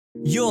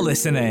You're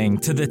listening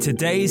to the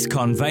Today's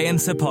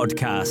Conveyancer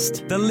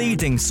podcast, the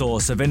leading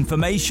source of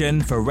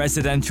information for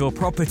residential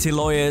property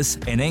lawyers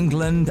in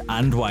England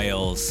and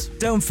Wales.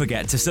 Don't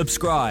forget to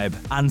subscribe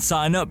and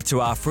sign up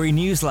to our free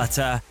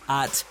newsletter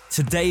at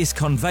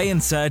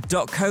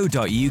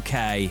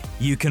todaysconveyancer.co.uk.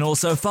 You can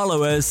also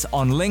follow us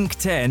on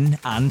LinkedIn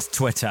and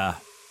Twitter.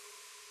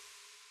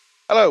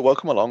 Hello,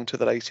 welcome along to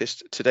the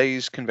latest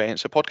Today's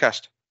Conveyancer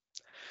podcast.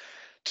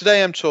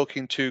 Today I'm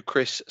talking to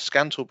Chris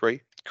Scantlebury.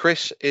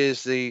 Chris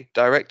is the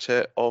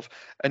director of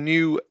a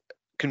new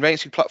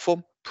conveyancing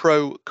platform,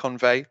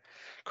 ProConvey.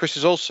 Chris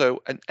is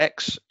also an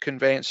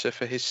ex-conveyancer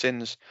for his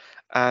sins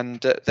and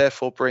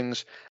therefore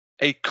brings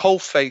a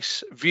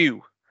coalface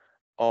view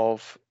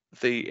of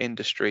the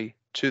industry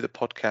to the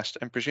podcast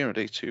and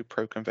presumably to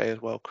ProConvey as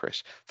well.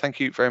 Chris, thank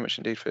you very much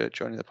indeed for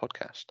joining the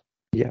podcast.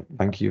 Yeah,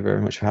 thank you very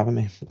much for having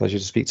me. Pleasure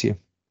to speak to you.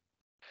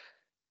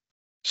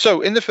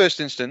 So in the first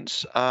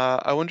instance,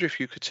 I wonder if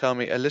you could tell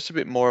me a little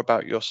bit more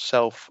about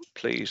yourself,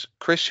 please.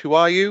 Chris, who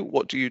are you?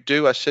 What do you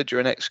do? I said you're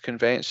an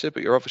ex-conveyancer,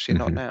 but you're obviously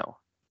not now.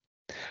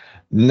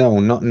 No,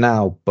 not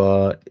now,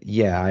 but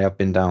yeah, I have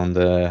been down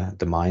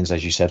the mines,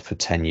 as you said, for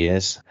 10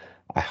 years.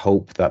 I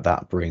hope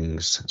that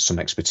brings some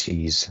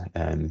expertise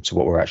to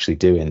what we're actually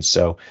doing.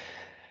 So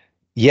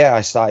yeah,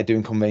 I started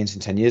doing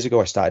conveyancing 10 years ago.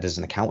 I started as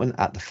an accountant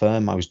at the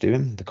firm I was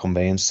doing. The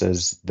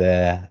conveyancers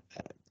there,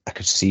 I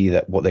could see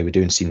that what they were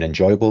doing seemed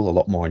enjoyable, a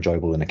lot more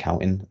enjoyable than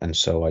accounting. And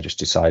so I just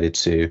decided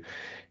to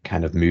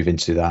kind of move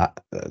into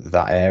that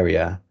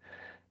area.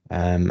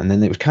 And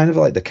then it was kind of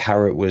like the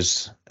carrot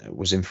was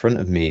in front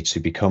of me to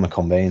become a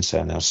conveyancer.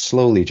 And I was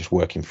slowly just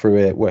working through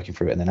it.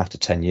 And then after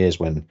 10 years,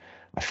 when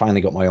I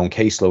finally got my own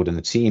caseload and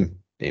the team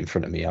in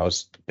front of me, I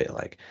was a bit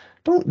like,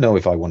 don't know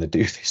if I want to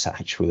do this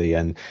actually.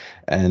 And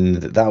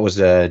that was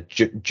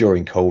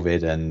during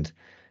COVID and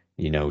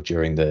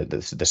during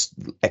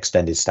the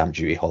extended stamp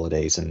duty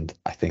holidays. And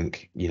I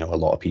think, a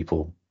lot of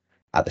people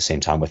at the same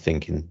time were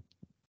thinking,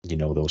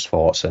 those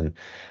thoughts. And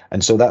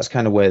so that's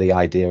kind of where the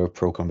idea of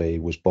ProConvey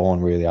was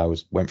born, really. I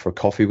went for a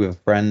coffee with a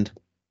friend.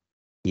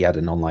 He had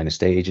an online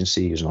estate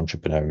agency. He was an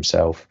entrepreneur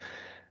himself.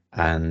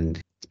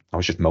 And I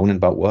was just moaning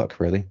about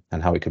work, really,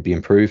 and how it could be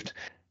improved.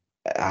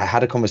 I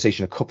had a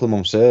conversation a couple of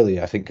months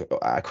earlier, I think at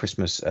a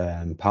Christmas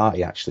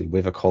party, actually,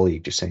 with a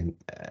colleague, just saying,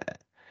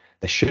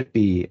 there should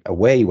be a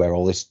way where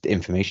all this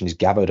information is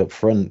gathered up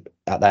front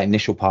at that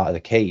initial part of the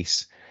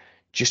case,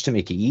 just to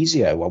make it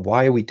easier. Well,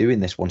 why are we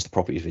doing this once the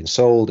property has been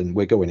sold and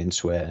we're going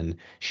into it? And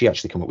she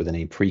actually came up with the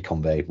name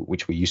Pre-Convey,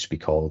 which we used to be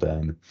called.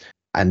 And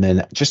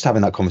then just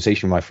having that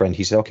conversation with my friend,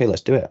 he said, okay,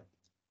 let's do it.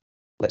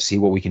 Let's see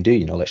what we can do.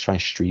 Let's try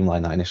and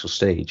streamline that initial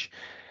stage.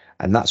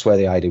 And that's where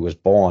the idea was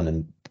born.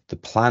 And the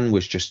plan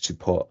was just to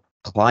put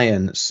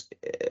clients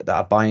that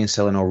are buying,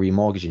 selling or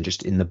remortgaging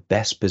just in the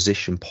best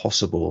position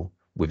possible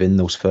within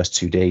those first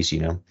 2 days.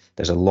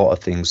 There's a lot of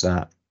things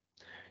that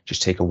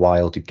just take a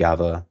while to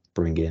gather,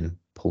 bring in,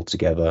 pull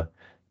together,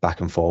 back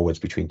and forwards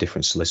between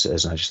different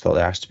solicitors. And I just thought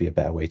there has to be a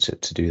better way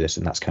to do this.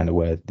 And that's kind of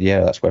where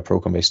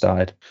ProConvey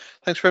started.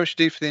 Thanks very much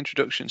indeed for the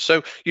introduction.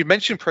 So you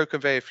mentioned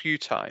ProConvey a few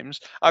times.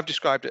 I've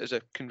described it as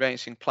a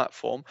conveyancing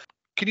platform.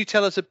 Can you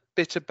tell us a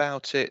bit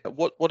about it,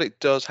 what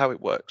it does, how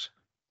it works?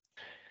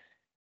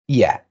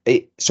 Yeah,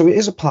 so it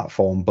is a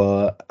platform,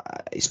 but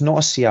it's not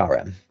a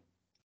CRM.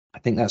 I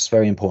think that's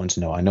very important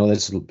to know. I know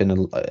there's been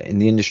in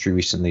the industry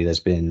recently, there's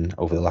been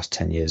over the last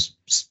 10 years,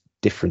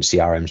 different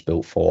CRMs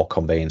built for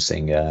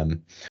conveyancing.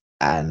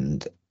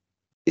 And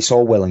it's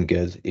all well and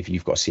good if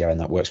you've got a CRM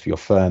that works for your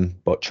firm,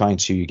 but trying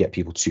to get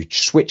people to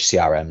switch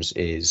CRMs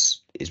is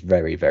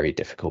very, very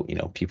difficult.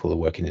 People are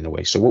working in a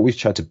way. So what we've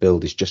tried to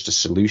build is just a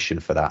solution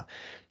for that,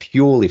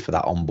 purely for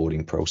that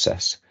onboarding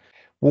process.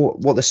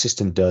 What the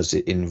system does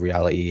in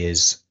reality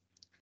is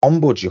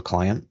onboards your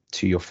client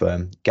to your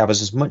firm,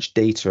 gathers as much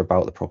data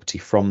about the property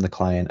from the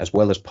client as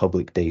well as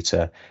public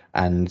data,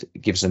 and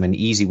gives them an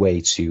easy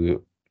way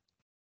to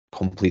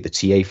complete the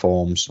TA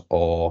forms,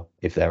 or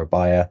if they're a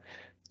buyer,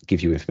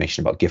 give you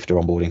information about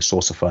gifter onboarding,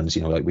 source of funds.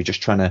 We're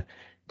just trying to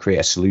create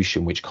a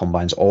solution which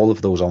combines all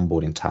of those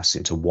onboarding tasks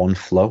into one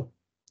flow.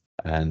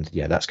 And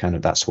yeah, that's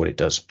what it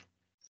does.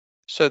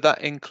 So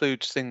that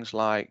includes things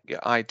like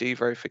your ID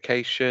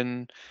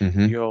verification,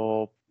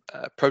 your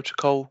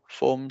protocol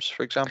forms,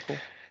 for example?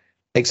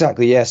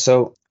 Exactly, yeah.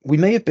 So we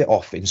may have bit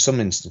off in some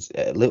instances,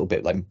 a little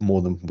bit like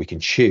more than we can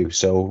chew.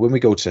 So when we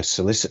go to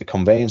solicit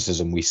conveyancers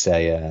and we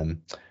say,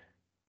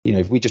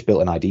 if we just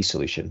built an ID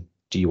solution,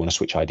 do you want to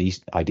switch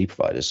ID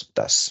providers?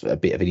 That's a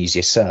bit of an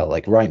easier sell.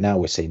 Like right now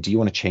we're saying, do you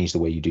want to change the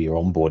way you do your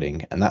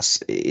onboarding? And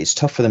it's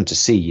tough for them to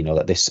see,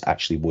 that this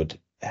actually would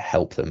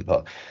help them.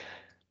 But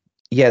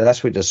yeah,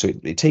 that's what it does. So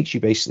it takes you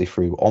basically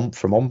through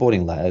from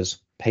onboarding letters,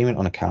 payment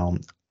on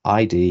account,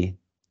 ID,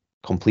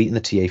 completing the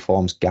TA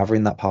forms,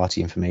 gathering that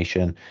party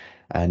information,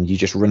 and you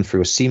just run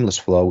through a seamless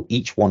flow.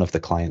 Each one of the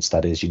clients,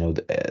 that is,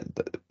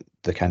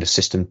 the kind of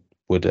system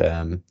would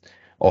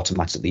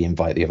automatically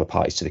invite the other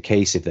parties to the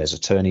case if there's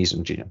attorneys,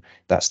 and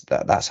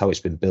that's how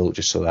it's been built,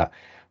 just so that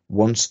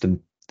once the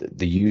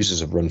the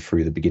users have run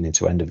through the beginning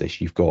to end of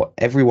this. You've got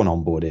everyone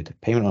onboarded,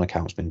 payment on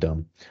account's been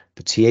done,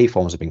 the TA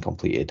forms have been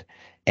completed,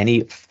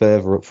 any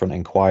further upfront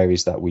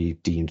inquiries that we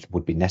deemed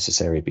would be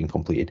necessary have been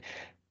completed.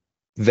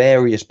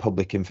 Various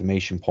public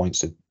information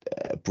points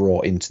are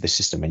brought into the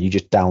system, and you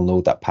just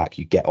download that pack.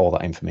 You get all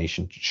that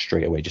information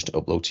straight away just to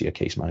upload to your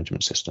case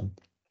management system.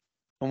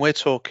 And we're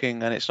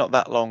talking, and it's not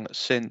that long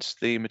since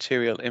the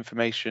material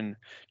information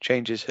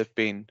changes have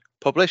been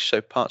published. So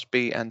parts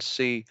B and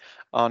C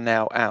are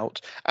now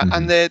out.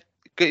 And there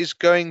is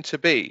going to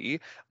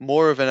be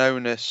more of an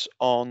onus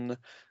on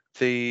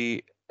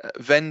the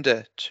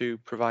vendor to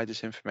provide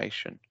this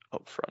information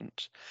up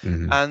front.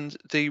 And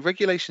the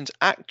regulations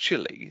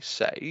actually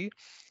say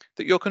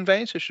that your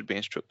conveyancer should be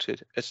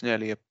instructed at an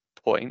earlier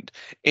point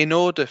in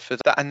order for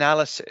that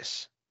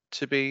analysis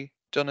to be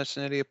done at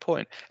an earlier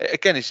point.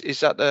 Again, is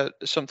that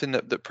something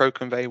that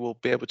ProConvey will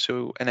be able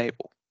to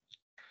enable?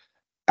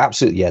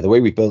 Absolutely, yeah. The way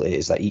we built it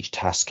is that each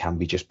task can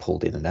be just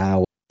pulled in and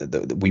out.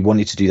 We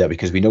wanted to do that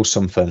because we know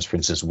some firms, for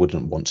instance,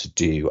 wouldn't want to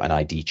do an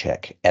ID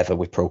check ever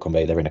with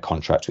ProConvey. They're in a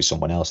contract with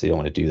someone else. They don't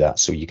want to do that.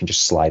 So you can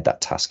just slide that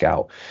task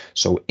out.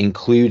 So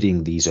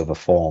including these other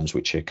forms,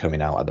 which are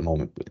coming out at the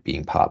moment,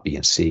 being Part B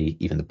and C,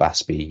 even the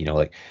BASB,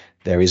 like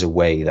there is a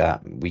way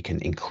that we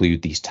can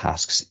include these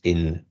tasks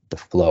in the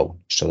flow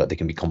so that they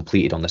can be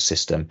completed on the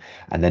system.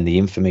 And then the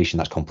information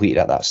that's completed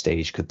at that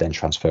stage could then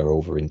transfer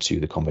over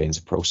into the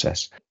conveyancer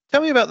process.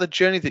 Tell me about the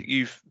journey that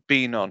you've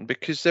been on,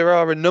 because there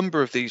are a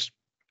number of these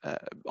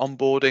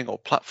onboarding or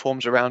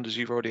platforms around, as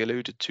you've already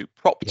alluded to.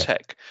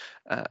 PropTech,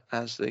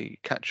 as the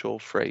catch-all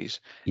phrase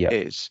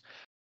is.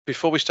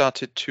 Before we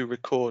started to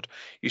record,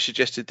 you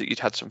suggested that you'd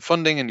had some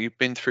funding and you've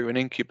been through an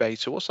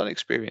incubator. What's that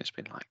experience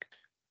been like?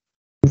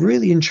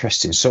 Really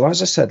interesting. So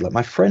as I said, like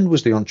my friend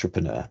was the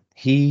entrepreneur.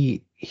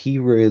 He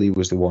really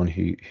was the one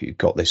who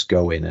got this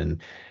going,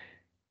 and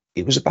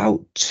it was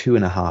about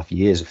 2.5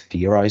 years of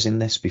theorizing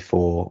this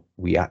before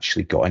we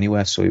actually got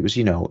anywhere. So it was,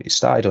 it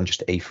started on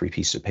just A3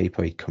 pieces of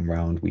paper. He'd come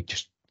around, we'd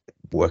just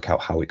work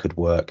out how it could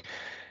work.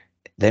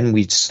 Then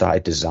we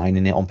started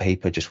designing it on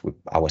paper, just with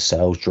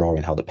ourselves,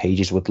 drawing how the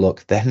pages would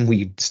look. Then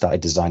we started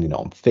designing it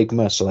on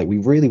Figma. So like we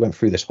really went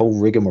through this whole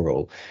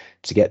rigmarole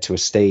to get to a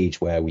stage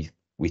where we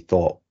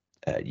thought,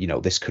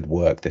 this could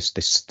work, this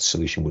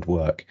solution would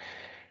work.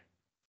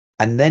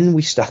 And then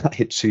we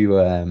started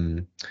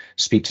to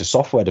speak to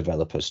software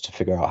developers to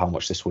figure out how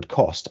much this would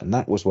cost. And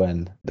that was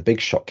when the big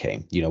shock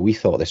came. We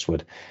thought this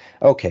would,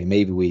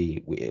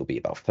 maybe it'll be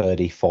about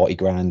 30, 40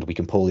 grand. We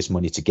can pull this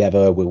money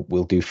together.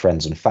 We'll do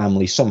friends and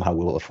family. Somehow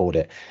we'll afford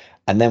it.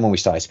 And then when we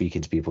started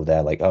speaking to people,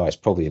 they're like, it's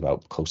probably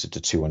about closer to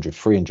 200,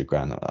 300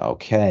 grand.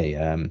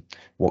 Okay,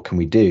 what can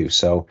we do?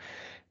 So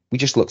we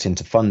just looked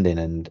into funding,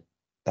 and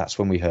that's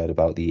when we heard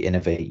about the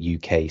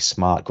Innovate UK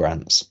Smart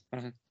Grants.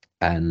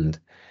 And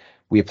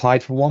we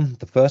applied for one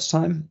the first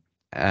time,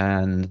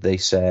 and they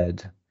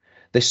said,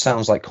 this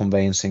sounds like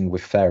conveyancing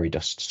with fairy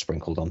dust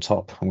sprinkled on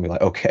top. And we're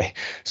like, okay.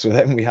 So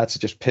then we had to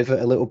just pivot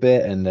a little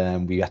bit,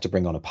 and we had to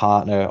bring on a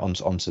partner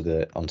onto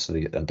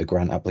the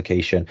grant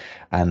application.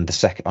 And the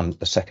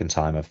second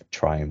time of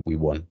trying, we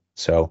won.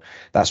 So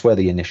that's where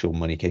the initial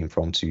money came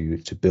from to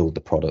build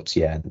the products.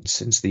 Yeah, and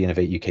since the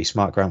Innovate UK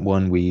Smart Grant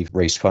won, we've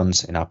raised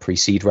funds in our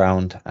pre-seed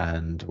round,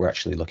 and we're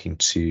actually looking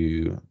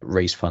to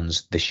raise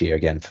funds this year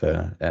again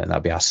for that'll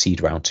be our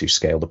seed round to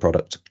scale the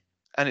product.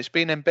 And it's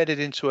been embedded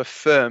into a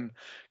firm.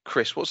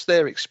 Chris, what's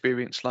their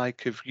experience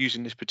like of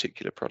using this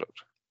particular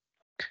product?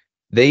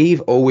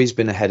 They've always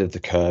been ahead of the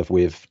curve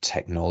with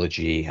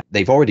technology.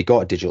 They've already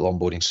got a digital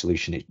onboarding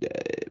solution,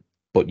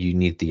 but you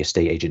need the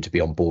estate agent to be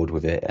on board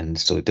with it, and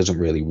so it doesn't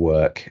really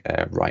work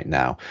right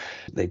now.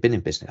 They've been in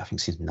business, I think,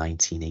 since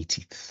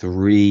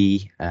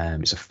 1983.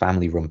 It's a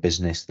family-run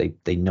business.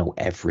 They know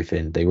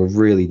everything. They were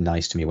really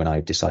nice to me when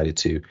I decided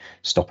to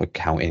stop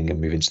accounting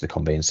and move into the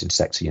conveyancing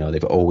sector.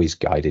 They've always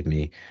guided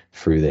me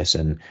through this,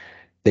 and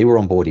they were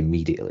on board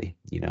immediately.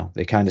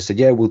 They kind of said,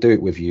 yeah, we'll do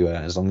it with you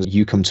as long as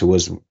you come to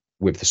us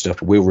with the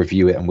stuff. We'll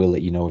review it and we'll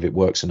let you know if it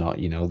works or not.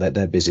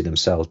 They're busy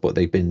themselves, but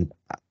they've been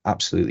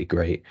absolutely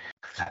great.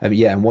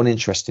 And one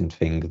interesting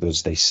thing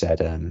was they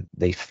said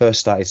they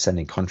first started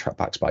sending contract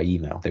packs by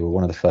email. They were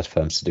one of the first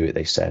firms to do it,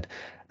 they said.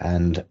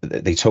 And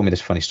they told me this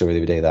funny story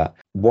the other day that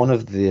one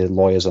of the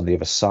lawyers on the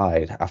other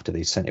side, after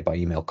they sent it by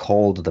email,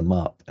 called them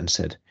up and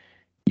said,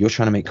 "You're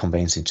trying to make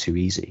conveyancing too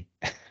easy."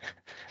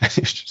 It's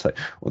just like,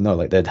 well, no,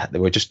 like they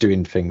were just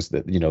doing things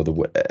that,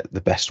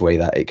 the best way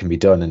that it can be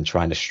done and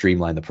trying to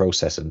streamline the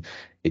process. And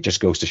it just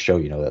goes to show,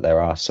 that there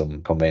are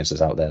some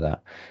conveyancers out there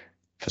that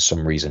for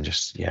some reason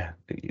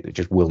it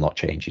just will not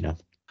change.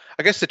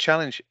 I guess the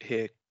challenge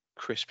here,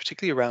 Chris,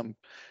 particularly around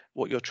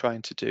what you're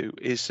trying to do,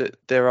 is that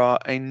there are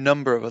a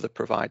number of other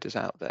providers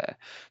out there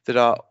that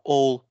are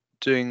all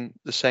doing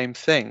the same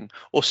thing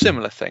or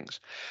similar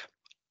things.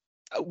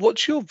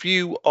 What's your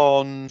view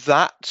on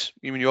that?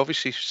 You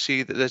obviously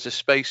see that there's a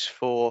space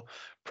for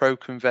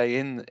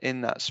ProConvey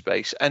in that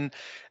space, and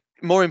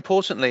more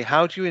importantly,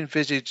 how do you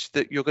envisage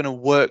that you're going to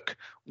work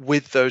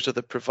with those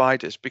other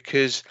providers?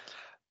 Because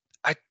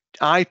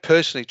I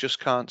personally just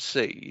can't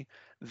see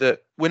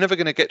that we're never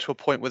going to get to a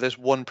point where there's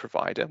one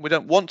provider. We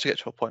don't want to get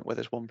to a point where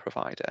there's one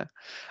provider,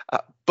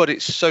 but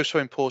it's so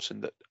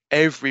important that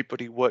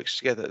everybody works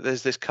together.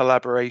 There's this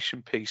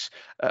collaboration piece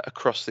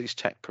across these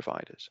tech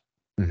providers.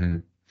 Mm-hmm.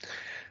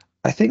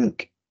 I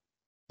think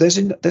there's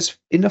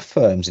enough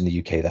firms in the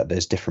UK that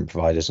there's different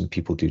providers and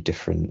people do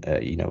different,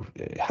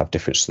 have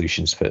different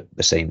solutions for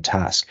the same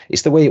task.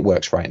 It's the way it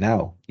works right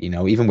now.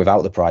 Even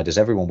without the providers,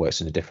 everyone works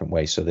in a different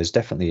way. So there's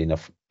definitely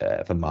enough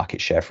of a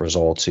market share for us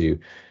all to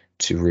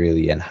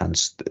really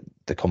enhance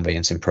the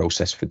conveyancing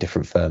process for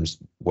different firms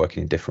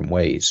working in different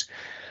ways.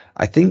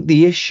 I think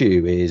the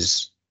issue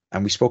is,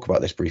 and we spoke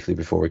about this briefly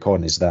before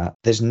recording, is that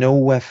there's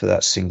nowhere for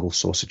that single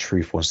source of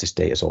truth once this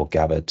data is all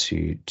gathered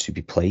to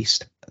be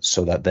placed,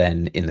 so that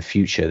then in the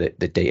future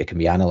the data can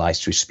be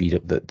analyzed to speed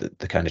up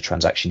the kind of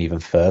transaction even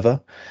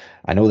further.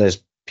 I know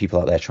there's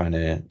people out there trying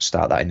to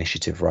start that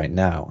initiative right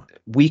now.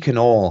 We can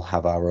all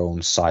have our own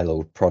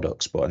siloed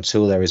products, but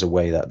until there is a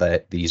way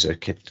that these are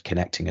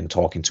connecting and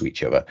talking to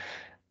each other,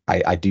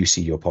 I do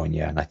see your point,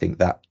 yeah, and I think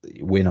that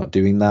we're not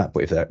doing that.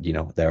 But if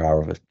there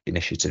are other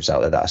initiatives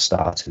out there that are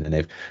starting, and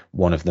if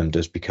one of them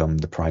does become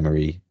the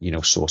primary,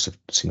 source of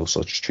single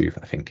source of truth,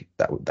 I think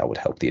that would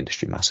help the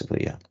industry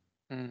massively, yeah.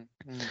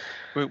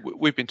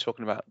 We've been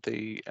talking about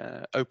the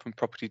Open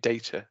Property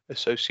Data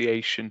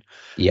Association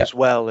Yeah. as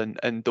well,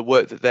 and the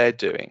work that they're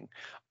doing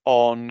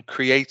on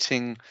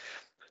creating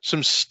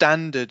some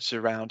standards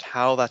around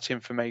how that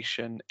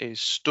information is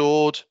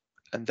stored,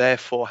 and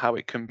therefore how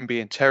it can be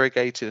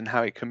interrogated and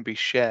how it can be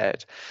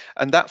shared.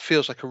 And that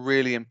feels like a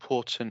really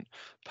important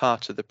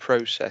part of the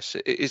process.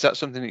 Is that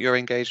something that you're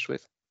engaged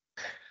with?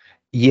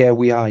 Yeah,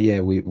 we are. Yeah,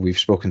 we've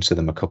spoken to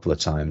them a couple of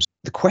times.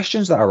 The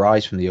questions that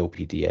arise from the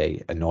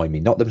OPDA annoy me,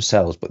 not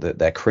themselves, but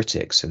their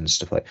critics and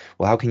stuff like,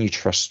 well, how can you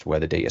trust where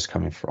the data is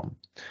coming from?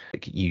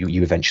 Like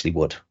you eventually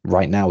would.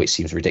 Right now, it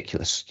seems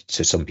ridiculous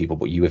to some people,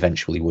 but you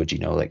eventually would.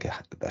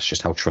 That's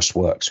just how trust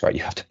works, right?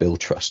 You have to build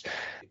trust.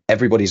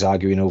 Everybody's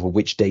arguing over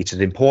which data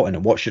is important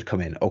and what should come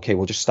in. Okay,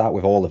 we'll just start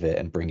with all of it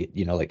and bring it,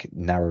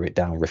 narrow it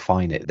down,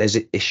 refine it. There's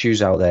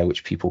issues out there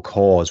which people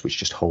cause, which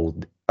just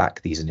hold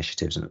back these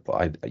initiatives.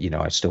 But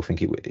I still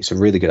think it's a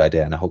really good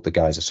idea, and I hope the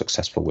guys are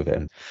successful with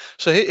it.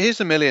 So here's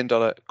the $1 million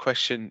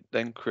question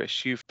then,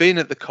 Chris. You've been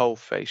at the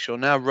coalface. You're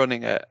now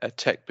running a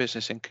tech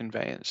business in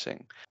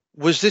conveyancing.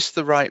 Was this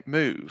the right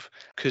move?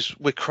 Because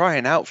we're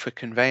crying out for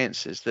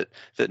conveyancers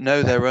that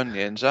know their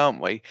onions,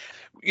 aren't we?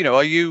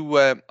 Are you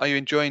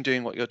enjoying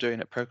doing what you're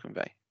doing at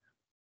ProConvey?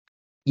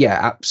 Yeah,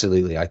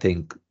 absolutely. I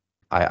think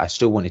I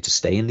still wanted to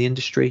stay in the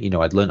industry.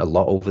 I'd learned a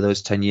lot over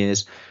those 10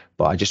 years,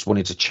 but I just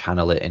wanted to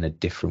channel it in a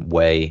different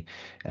way,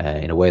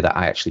 in a way that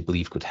I actually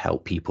believe could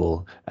help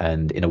people,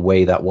 and in a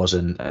way that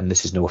wasn't, and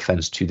this is no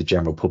offense to the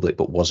general public,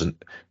 but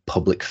wasn't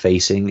public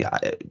facing.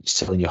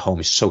 Selling your home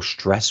is so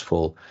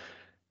stressful.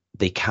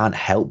 They can't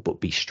help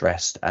but be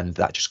stressed, and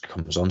that just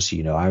comes on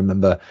to I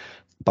remember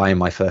buying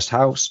my first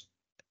house.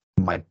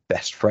 My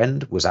best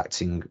friend was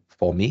acting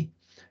for me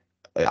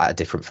at a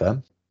different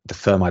firm. The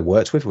firm I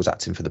worked with was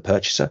acting for the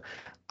purchaser.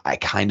 I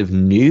kind of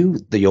knew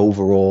the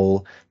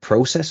overall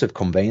process of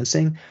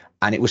conveyancing,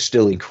 and it was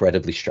still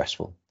incredibly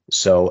stressful.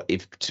 So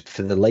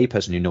for the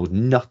layperson who knows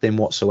nothing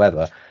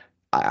whatsoever,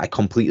 I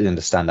completely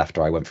understand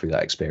after I went through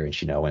that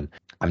experience, and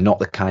I'm not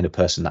the kind of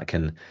person that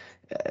can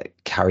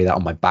carry that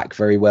on my back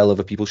very well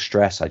over people's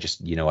stress. I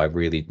just, I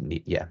really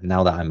need,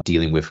 now that I'm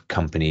dealing with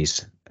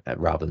companies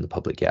rather than the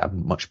public, I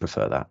much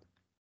prefer that.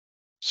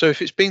 So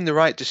if it's been the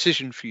right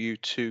decision for you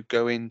to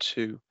go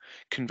into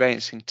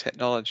conveyancing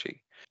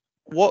technology,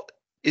 what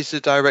is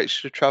the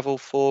direction of travel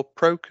for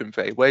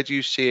ProConvey? Where do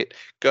you see it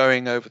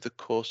going over the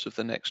course of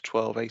the next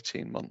 12,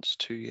 18 months,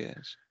 2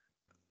 years?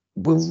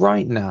 Well,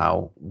 right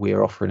now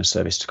we're offering a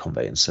service to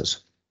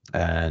conveyancers,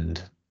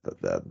 and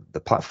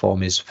the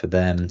platform is for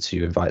them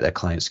to invite their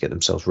clients to get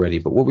themselves ready.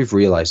 But what we've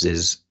realized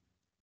is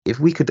if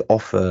we could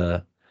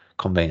offer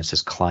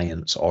conveyancers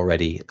clients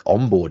already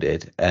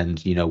onboarded, and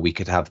we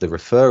could have the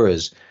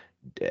referrers,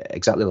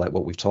 exactly like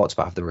what we've talked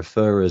about, have the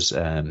referrers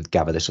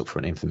gather this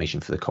upfront information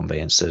for the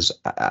conveyancers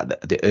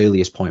at the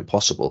earliest point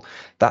possible.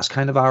 That's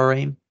kind of our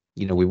aim.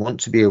 We want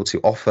to be able to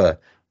offer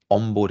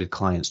onboarded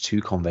clients to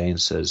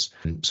conveyancers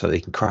so they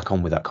can crack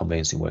on with that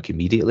conveyancing work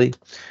immediately.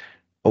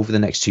 Over the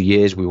next 2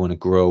 years, we want to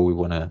grow, we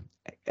want to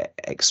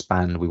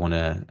expand, we want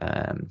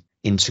to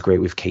integrate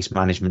with case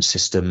management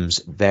systems,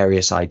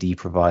 various ID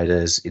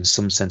providers, in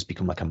some sense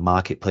become like a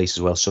marketplace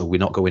as well. So we're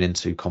not going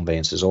into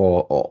conveyancers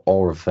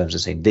or firms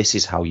and saying, this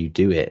is how you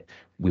do it.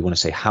 We want to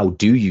say, how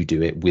do you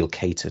do it? We'll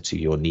cater to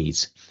your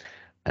needs.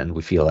 And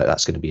we feel like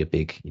that's going to be a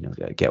big,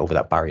 get over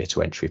that barrier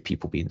to entry of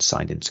people being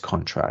signed into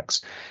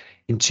contracts.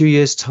 In 2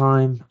 years'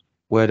 time,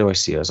 where do I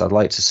see us? I'd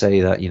like to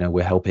say that,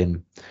 we're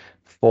helping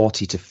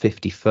 40 to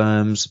 50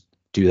 firms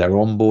do their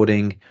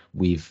onboarding.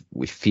 We've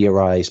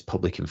theorized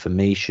public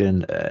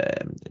information.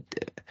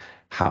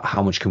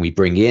 How much can we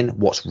bring in?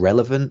 What's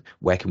relevant?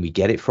 Where can we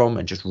get it from?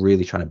 And just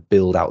really trying to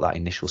build out that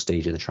initial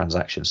stage of the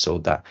transaction so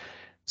that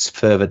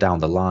further down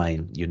the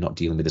line, you're not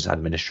dealing with these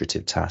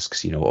administrative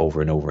tasks,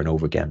 over and over and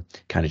over again.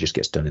 Kind of just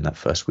gets done in that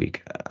first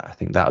week. I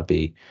think that would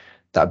be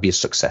that'd be a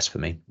success for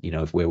me. You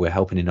know, if we're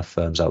helping enough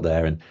firms out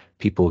there and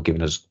people are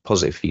giving us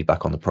positive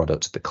feedback on the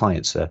product, the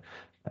clients are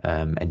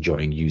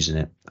enjoying using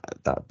it,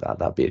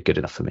 that'd be good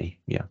enough for me.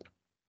 Yeah.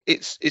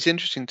 It's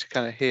interesting to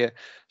kind of hear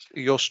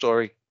your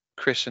story,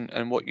 Chris,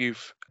 and what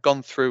you've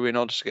gone through in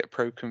order to get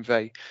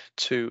ProConvey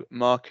to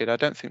market. I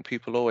don't think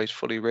people always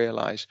fully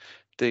realize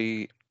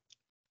the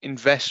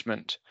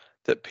investment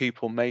that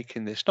people make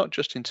in this, not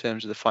just in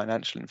terms of the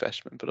financial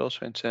investment, but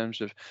also in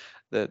terms of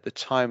the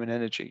time and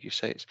energy. You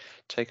say it's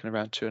taken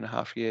around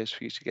 2.5 years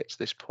for you to get to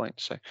this point.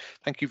 So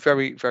thank you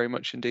very, very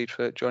much indeed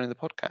for joining the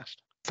podcast.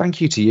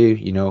 Thank you to you.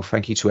 You know,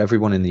 thank you to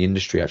everyone in the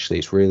industry. Actually,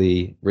 it's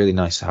really, really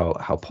nice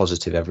how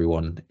positive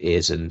everyone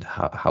is and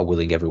how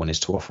willing everyone is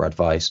to offer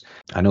advice.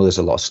 I know there's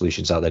a lot of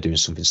solutions out there doing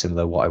something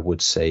similar. What I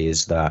would say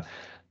is that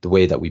the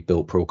way that we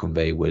built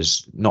ProConvey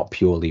was not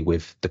purely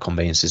with the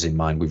conveyancers in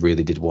mind. We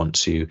really did want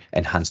to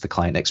enhance the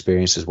client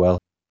experience as well.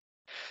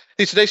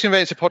 The Today's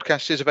Conveyancer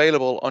podcast is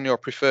available on your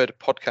preferred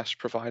podcast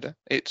provider.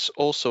 It's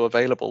also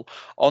available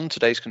on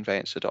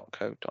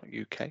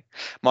todaysconveyancer.co.uk.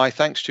 My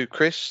thanks to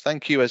Chris.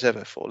 Thank you as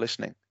ever for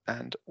listening,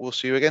 and we'll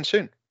see you again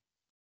soon.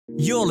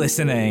 You're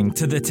listening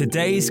to the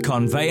Today's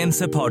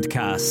Conveyancer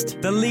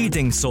podcast, the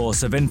leading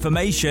source of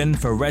information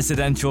for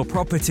residential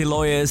property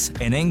lawyers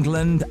in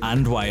England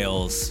and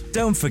Wales.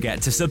 Don't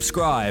forget to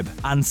subscribe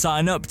and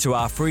sign up to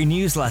our free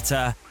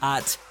newsletter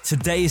at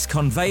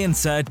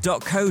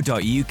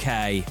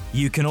todaysconveyancer.co.uk.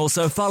 You can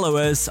also follow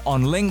us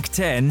on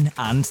LinkedIn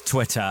and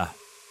Twitter.